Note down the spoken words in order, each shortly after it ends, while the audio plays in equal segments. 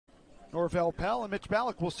Norvell Pell and Mitch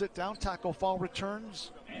Ballack will sit down. Taco Fall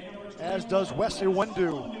returns, as does Wesley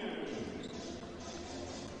Wendu.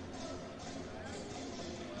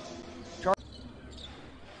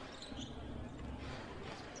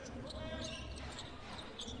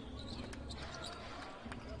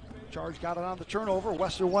 Charge got it on the turnover.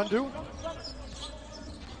 Wesley Wendu.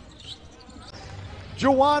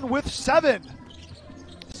 Jawun with 7.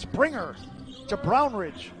 Springer to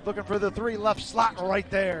Brownridge, looking for the 3, left slot right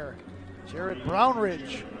there. Jared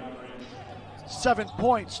Brownridge, 7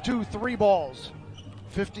 points, 2 3 balls,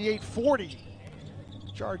 58-40.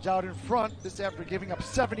 Charge out in front. This after giving up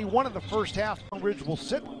 71 in the first half. Brownridge will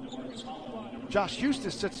sit. Josh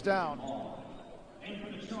Hustis sits down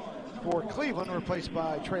for Cleveland, replaced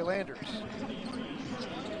by Trey Landers.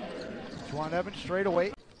 Jawun Evans straight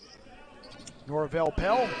away. Norvell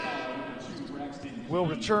Pell will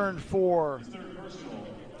return for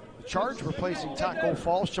the Charge, replacing Taco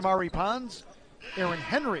Fall. Shamari Pons, Aaron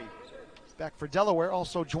Henry back for Delaware.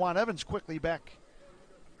 Also Jawun Evans quickly back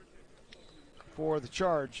for the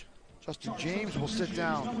Charge. Justin James will sit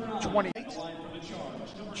down, 28.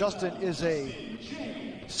 Justin is a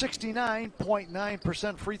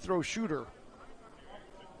 69.9% free throw shooter.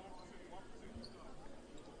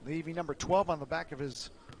 Leaving number 12 on the back of his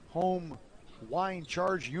home wine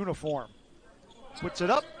Charge uniform. Puts it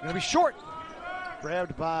up, gonna be short.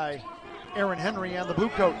 Grabbed by Aaron Henry and the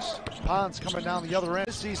Bluecoats. Pons coming down the other end.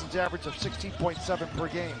 This season's average of 16.7 per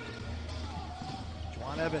game.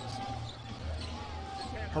 Jawun Evans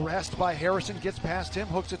harassed by Harrison, gets past him,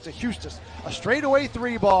 hooks it to Hustis. A straightaway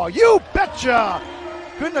 3 ball. You betcha!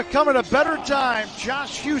 Couldn't have come at a better time.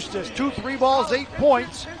 Josh Hustis, 2 3 balls, 8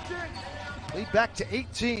 points. Lead back to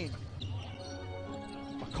 18.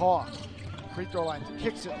 McCaw, free throw line,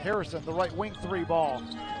 kicks it. Harrison, the right wing 3 ball.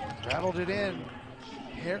 Rattled it in.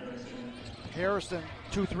 Harrison,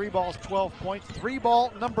 2 3 balls, 12 points. 3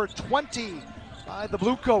 ball number 20 by the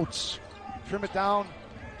Bluecoats. Trim it down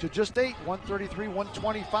to just 8, 133,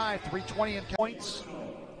 125, 320 in points,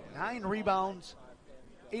 9 rebounds,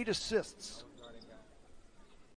 8 assists.